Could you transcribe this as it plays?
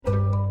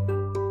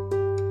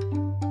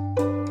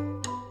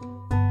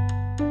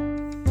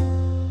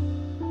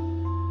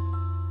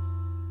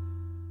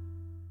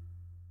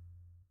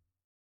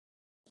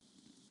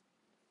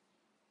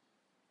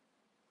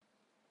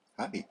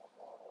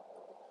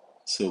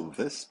So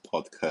this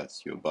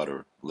podcast you're about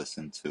to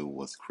listen to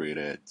was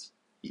created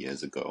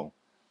years ago.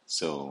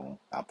 So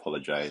I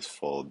apologize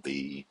for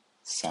the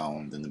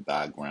sound in the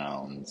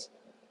background.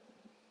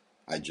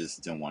 I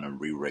just didn't want to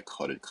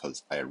re-record it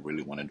because I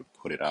really wanted to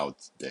put it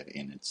out there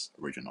in its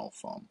original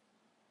form.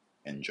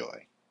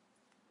 Enjoy.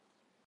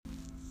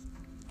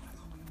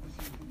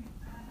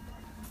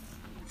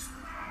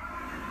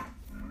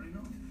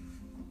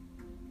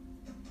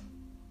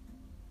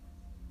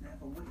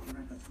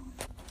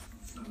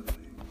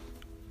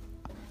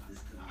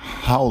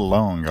 How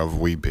long have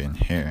we been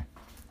here?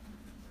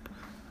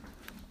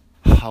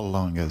 How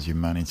long has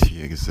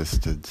humanity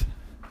existed?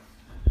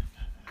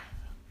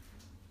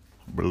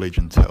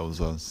 Religion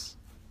tells us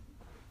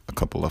a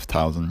couple of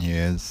thousand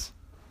years.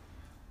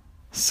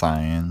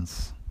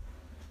 Science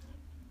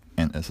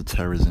and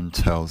esotericism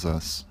tells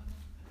us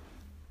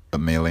a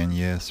million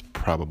years,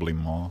 probably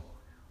more.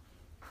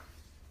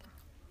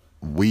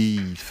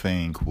 We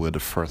think we're the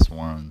first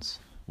ones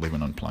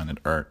living on planet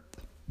Earth,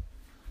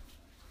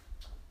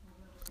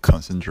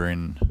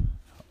 considering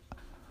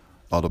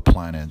other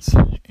planets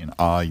in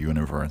our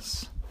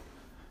universe.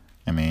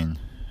 I mean,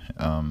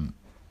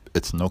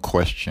 it's no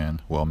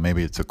question. Well,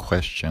 maybe it's a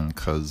question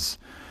because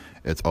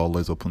it's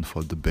always open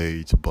for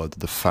debate, but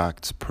the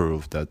facts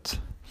prove that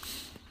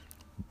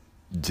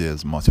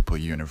there's multiple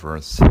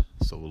universe,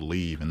 so we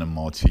live in a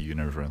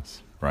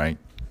multi-universe, right?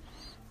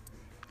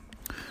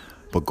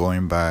 But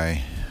going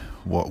by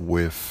what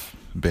we've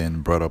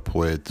been brought up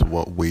with,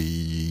 what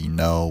we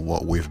know,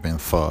 what we've been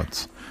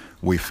taught,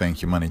 we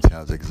think humanity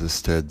has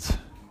existed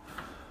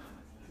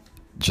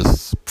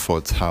just for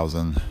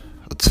 1,000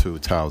 or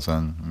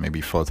 2,000,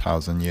 maybe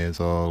 4,000 years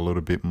or a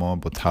little bit more,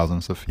 but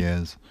thousands of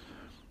years.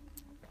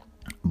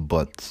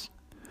 But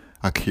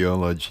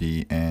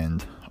archaeology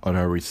and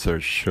other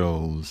research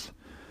shows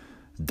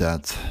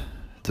that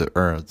the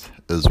Earth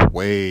is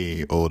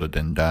way older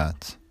than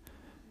that.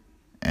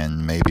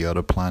 And maybe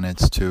other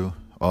planets too.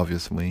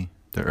 Obviously,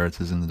 the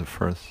Earth isn't the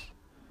first.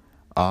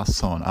 Our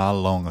sun, how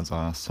long has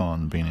our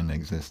sun been in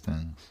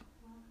existence?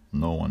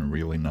 No one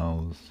really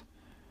knows.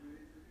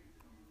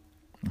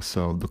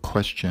 So the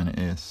question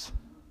is,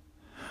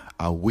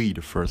 are we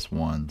the first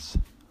ones?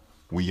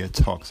 We hear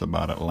talks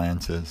about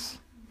Atlantis,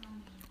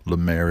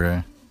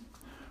 Lemuria,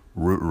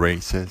 root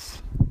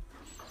races.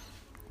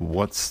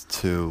 What's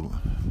to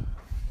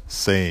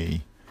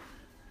say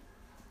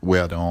we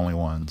are the only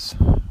ones?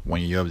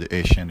 When you have the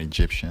ancient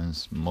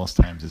Egyptians, most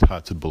times it's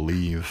hard to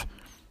believe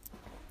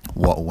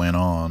what went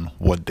on,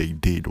 what they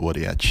did, what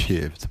they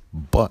achieved.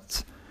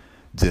 But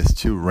there's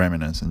still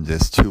remnants and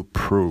there's still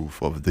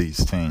proof of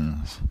these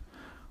things.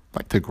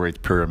 Like the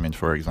Great Pyramid,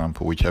 for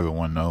example, which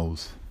everyone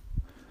knows.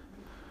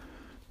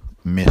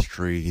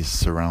 Mysteries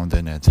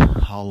surrounding it.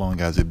 How long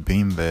has it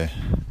been there?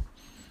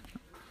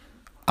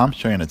 I'm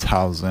sure in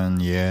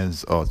 1,000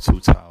 years or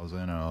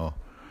 2,000 or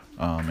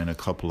in a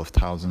couple of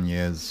thousand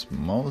years,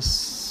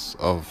 most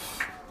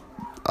of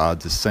our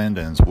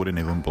descendants wouldn't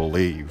even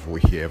believe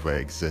we ever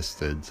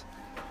existed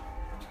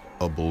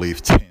or believe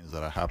things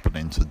that are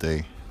happening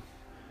today.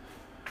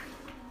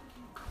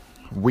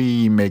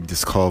 We make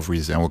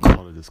discoveries and we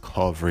call it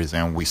discoveries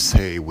and we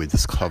say we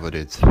discovered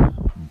it.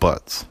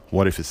 But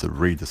what if it's a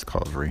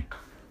rediscovery?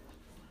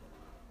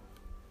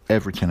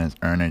 Everything is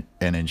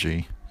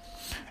energy.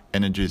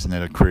 Energy is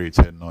neither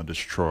created nor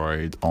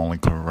destroyed, only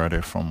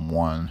converted from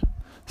one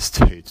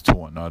state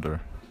to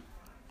another.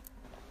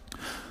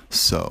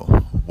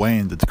 So,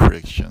 when did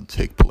creation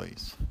take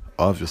place?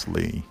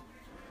 Obviously,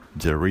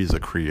 there is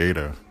a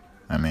creator.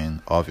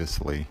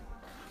 Obviously,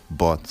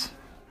 but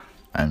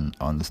I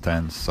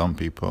understand some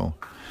people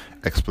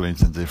explain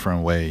it in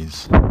different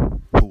ways.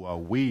 Who are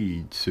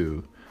we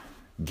to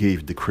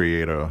give the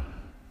creator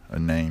a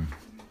name?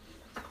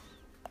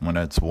 When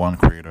that's one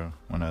creator,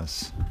 when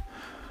that's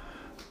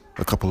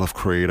a couple of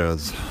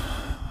creators.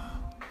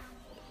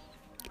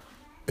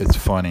 It's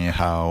funny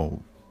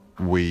how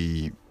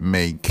we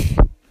make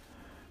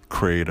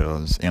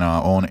creators in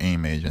our own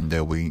image and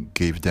then we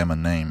give them a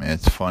name.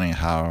 It's funny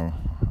how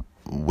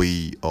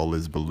we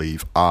always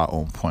believe our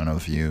own point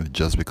of view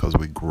just because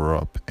we grew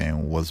up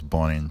and was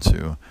born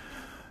into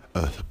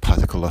a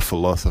particular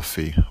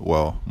philosophy.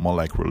 Well, more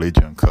like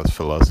religion, because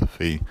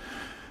philosophy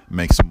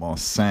makes more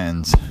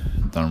sense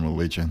than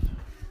religion.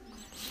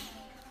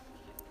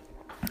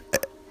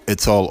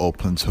 It's all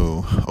open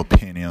to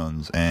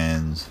opinions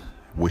and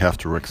we have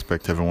to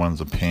respect everyone's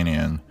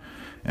opinion.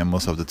 And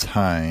most of the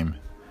time,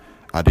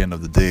 at the end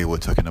of the day, we're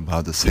talking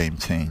about the same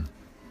thing.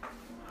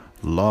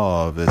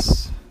 Love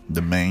is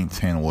the main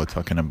thing we're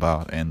talking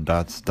about, and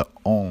that's the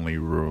only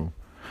rule.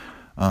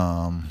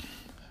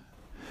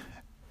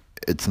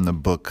 It's in the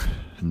book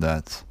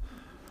that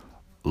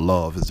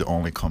love is the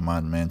only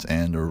commandment,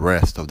 and the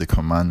rest of the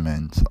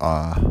commandments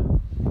are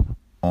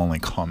only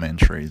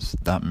commentaries.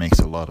 That makes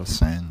a lot of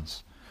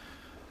sense.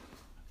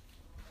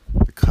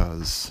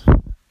 Because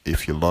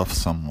if you love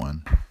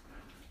someone,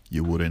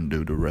 you wouldn't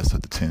do the rest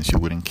of the things. You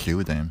wouldn't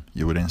kill them.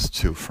 You wouldn't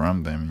steal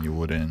from them. You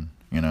wouldn't,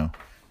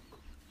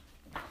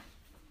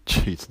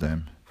 cheat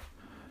them.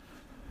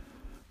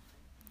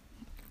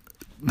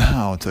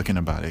 Now, talking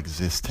about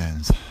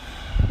existence,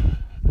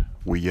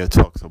 we here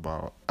talks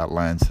about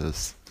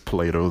Atlantis,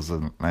 Plato's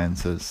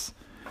Atlantis,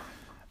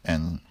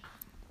 and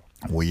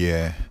we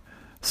hear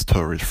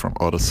stories from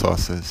other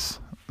sources.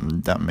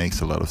 That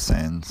makes a lot of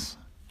sense.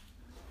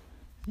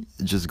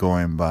 Just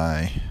going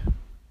by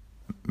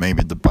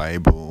maybe the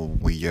Bible,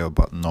 we hear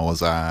about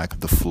Noah's Ark,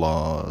 the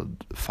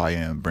flood, fire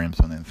and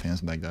brimstone, and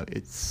things like that.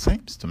 It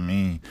seems to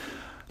me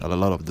that a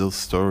lot of those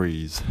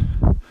stories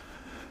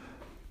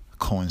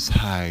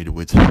coincide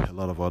with a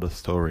lot of other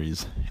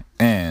stories,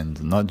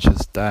 and not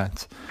just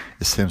that,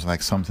 it seems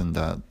like something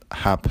that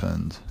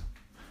happened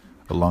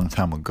a long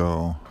time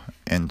ago,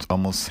 and it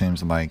almost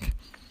seems like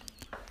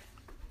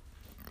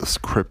the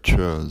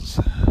scriptures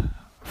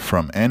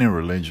from any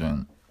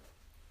religion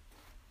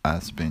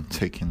has been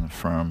taken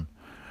from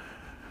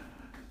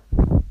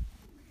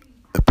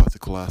a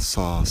particular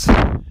source,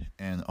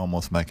 and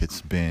almost like it's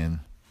been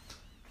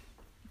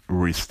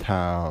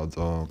restyled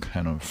or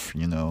kind of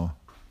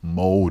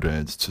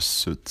molded to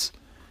suit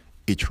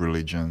each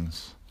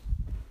religion's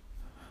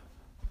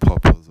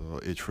purpose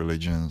or each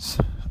religion's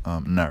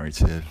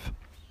narrative.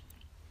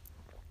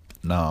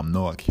 Now, I'm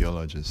no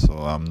archaeologist, so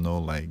I'm no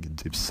like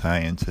deep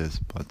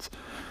scientist, but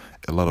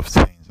a lot of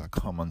things are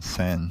common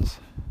sense.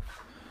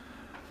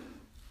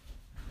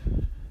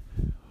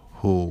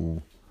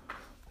 Who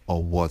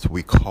or what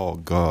we call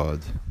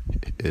God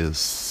is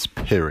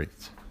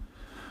spirit.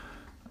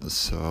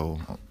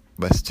 So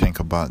let's think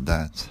about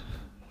that.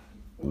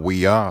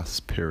 We are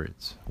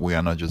spirit. We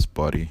are not just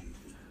body.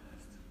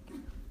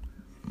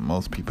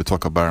 Most people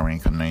talk about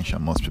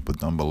reincarnation. Most people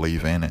don't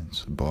believe in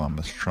it, but I'm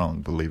a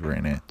strong believer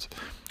in it.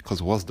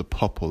 Because what's the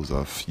purpose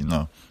of,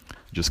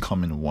 just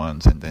coming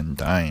once and then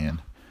dying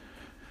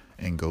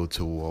and go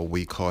to what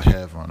we call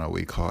heaven or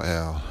we call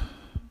hell?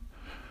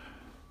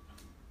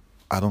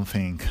 I don't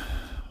think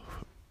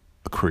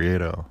a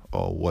creator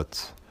or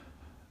what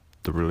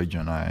the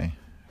religion I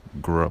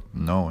grew up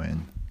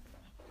knowing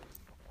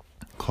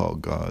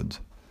called God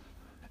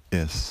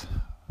is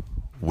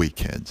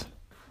wicked.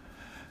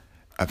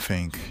 I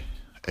think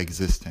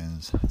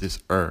existence, this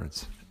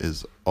earth,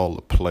 is all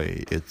a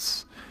play.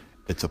 It's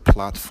a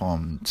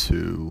platform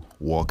to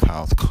walk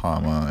out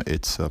karma.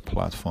 It's a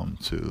platform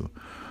to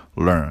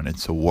learn.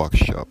 It's a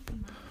workshop.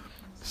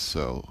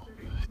 So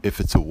if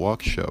it's a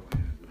workshop,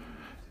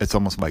 it's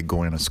almost like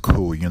going to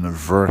school,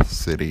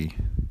 university,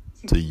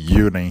 to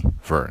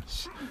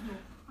universe.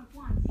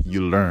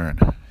 You learn.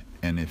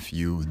 And if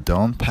you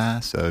don't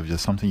pass, or if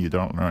there's something you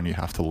don't learn, you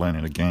have to learn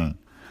it again.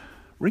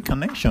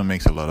 Reincarnation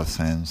makes a lot of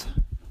sense.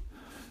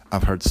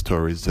 I've heard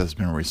stories, there's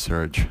been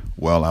research.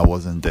 Well, I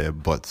wasn't there,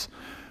 but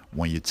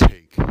when you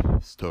take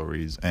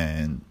stories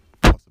and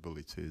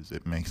possibilities,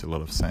 it makes a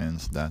lot of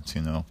sense that,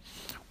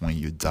 when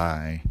you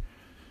die,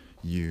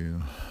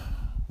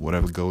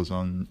 whatever goes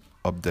on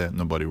up there,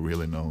 nobody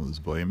really knows.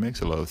 But it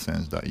makes a lot of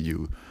sense that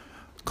you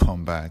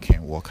come back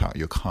and work out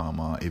your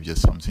karma if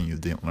there's something you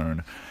didn't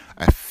learn.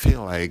 I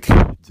feel like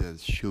there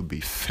should be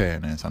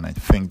fairness, and I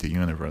think the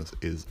universe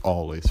is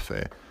always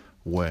fair,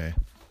 where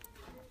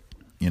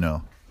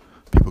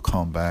people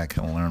come back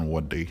and learn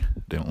what they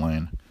didn't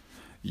learn.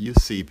 You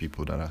see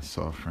people that are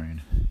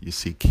suffering. You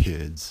see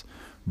kids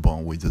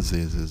born with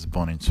diseases,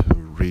 born into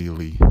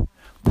really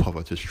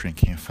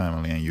poverty-stricken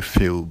family, and you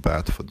feel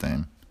bad for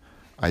them.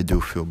 I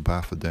do feel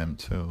bad for them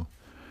too.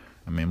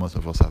 I mean, most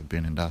of us have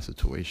been in that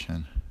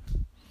situation.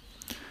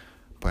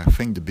 But I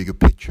think the bigger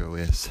picture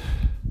is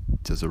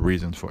there's a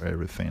reason for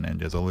everything, and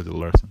there's always a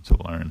lesson to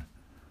learn.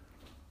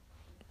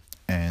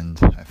 And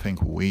I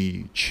think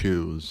we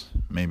choose,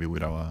 maybe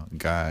with our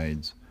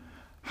guides,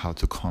 how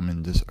to come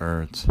in this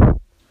earth,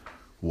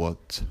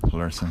 what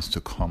lessons to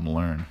come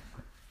learn.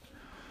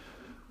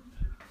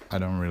 I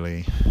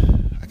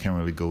can't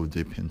really go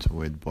deep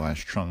into it, but I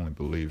strongly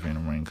believe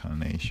in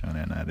reincarnation.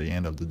 And at the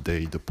end of the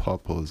day, the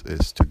purpose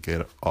is to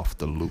get off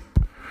the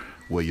loop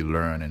where you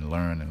learn and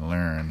learn and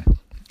learn,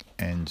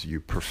 and you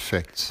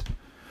perfect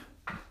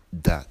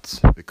that.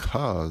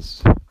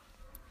 Because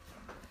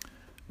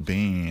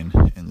being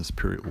in the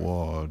spirit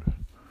world,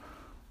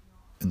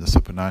 in the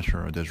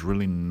supernatural, there's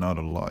really not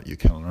a lot you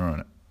can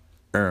learn.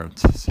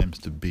 Earth seems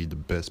to be the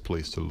best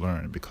place to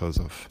learn because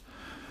of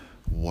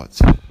what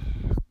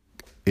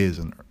is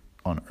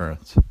on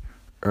Earth.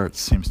 Earth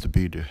seems to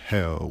be the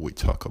hell we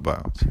talk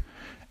about,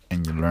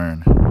 and you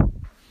learn.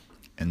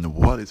 And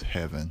what is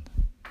heaven?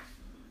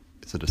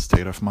 Is it a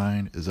state of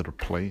mind? Is it a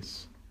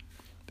place?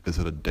 Is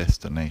it a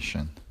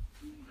destination?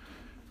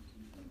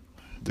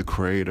 The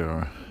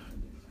Creator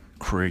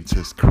creates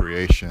His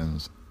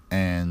creations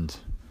and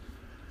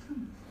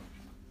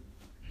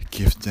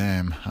gives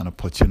them an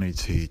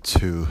opportunity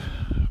to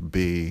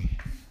be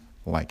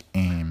like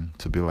Him,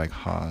 to be like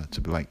her,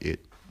 to be like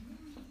it.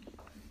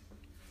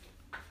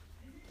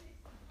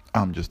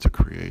 I'm just a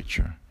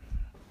creature.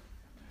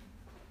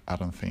 I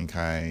don't think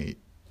I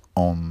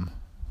own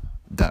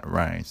that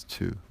right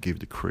to give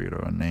the Creator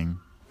a name.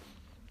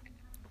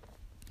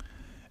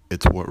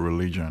 It's what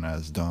religion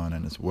has done,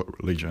 and it's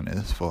what religion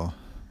is for,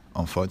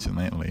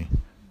 unfortunately,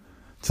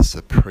 to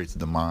separate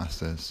the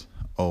masses.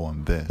 Oh,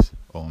 I'm this.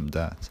 or I'm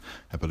that.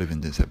 I believe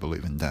in this, I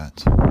believe in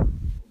that.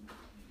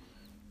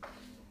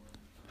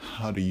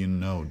 How do you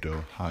know,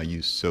 though? How are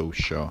you so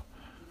sure?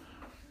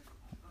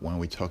 When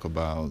we talk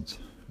about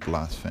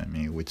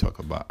blasphemy, we talk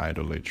about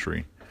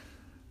idolatry.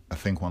 I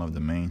think one of the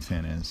main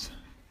things is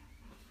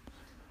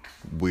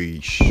we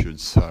should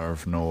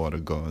serve no other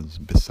gods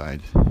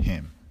beside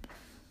Him.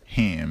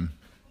 Him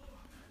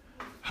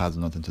has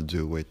nothing to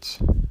do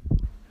with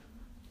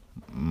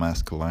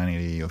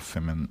masculinity or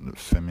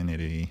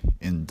femininity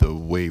in the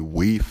way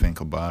we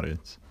think about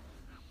it.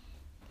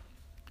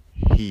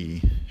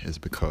 He is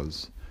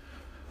because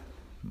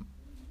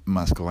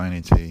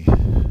masculinity,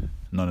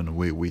 not in the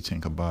way we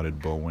think about it,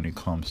 but when it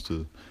comes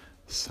to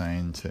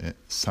science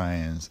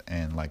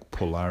and like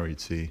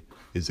polarity,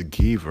 is a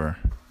giver,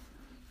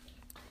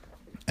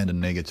 and the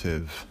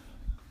negative,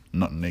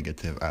 not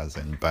negative as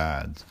in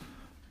bad,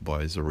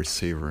 but is a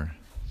receiver.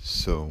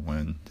 So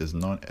when there's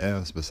none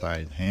else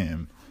beside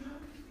Him,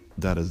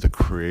 that is the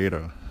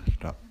Creator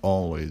that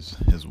always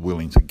is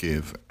willing to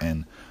give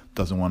and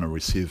doesn't want to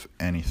receive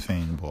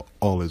anything, but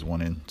always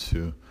wanting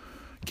to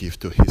give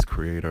to His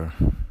creature,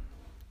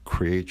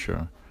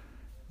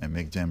 and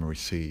make them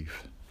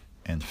receive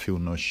and feel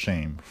no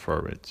shame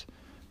for it.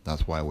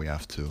 That's why we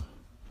have to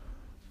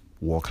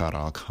walk out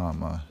our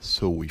karma,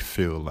 so we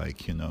feel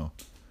like,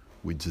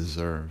 we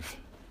deserve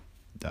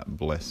that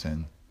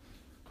blessing.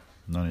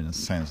 Not in the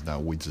sense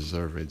that we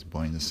deserve it, but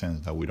in the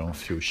sense that we don't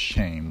feel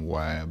shame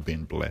while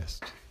being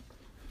blessed.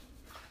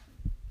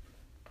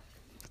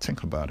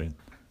 Think about it.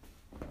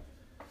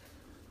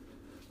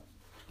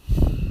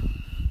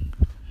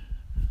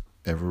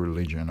 Every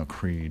religion or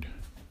creed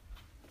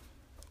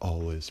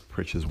always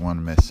preaches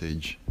one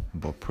message,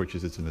 but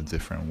preaches it in a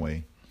different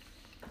way.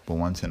 But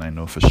one thing I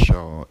know for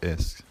sure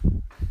is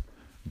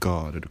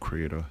God, the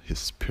Creator, His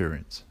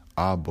Spirit.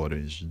 Our body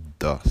is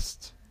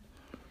dust.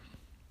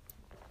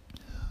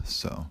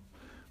 So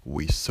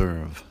we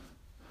serve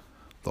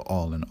the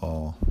all in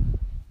all,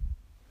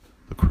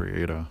 the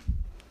Creator,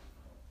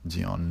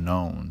 the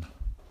unknown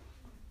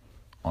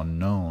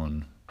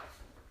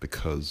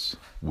because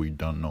we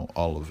don't know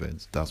all of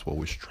it. That's what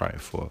we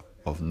strive for,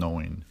 of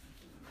knowing.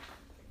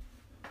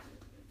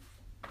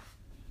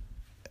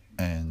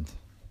 And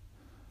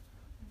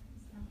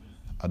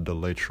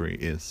idolatry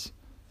is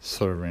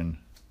serving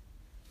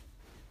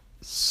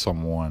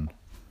someone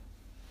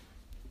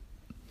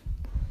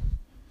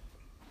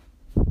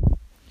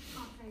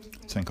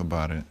think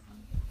about it.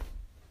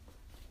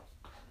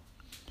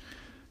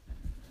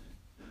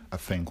 I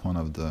think one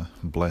of the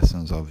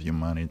blessings of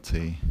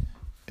humanity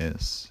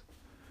is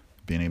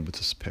being able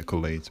to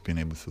speculate, being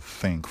able to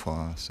think for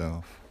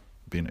ourselves,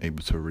 being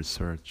able to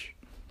research.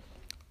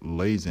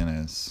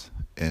 Laziness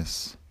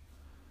is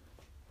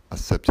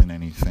accepting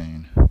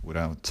anything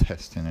without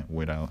testing it,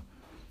 without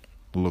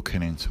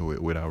looking into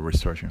it, without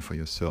researching for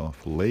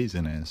yourself.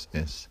 Laziness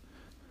is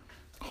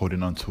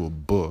holding on to a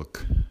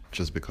book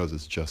just because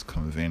it's just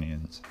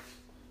convenient.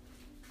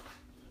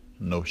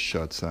 No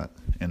shots at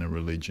any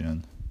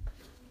religion.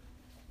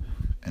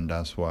 And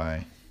that's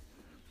why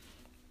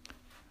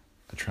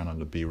I try not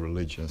to be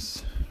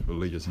religious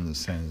in the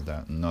sense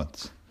that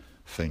not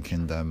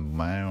thinking that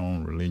my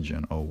own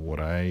religion or what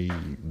I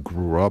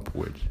grew up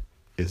with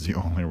is the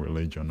only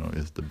religion or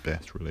is the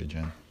best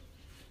religion.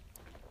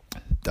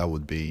 That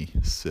would be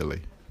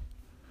silly.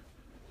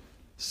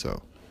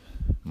 So,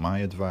 my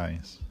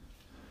advice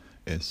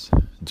is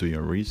do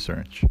your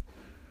research,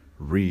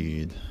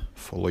 read,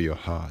 follow your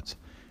heart,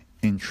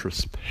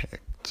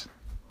 introspect,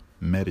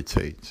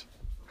 meditate.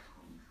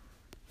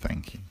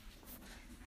 Thank you.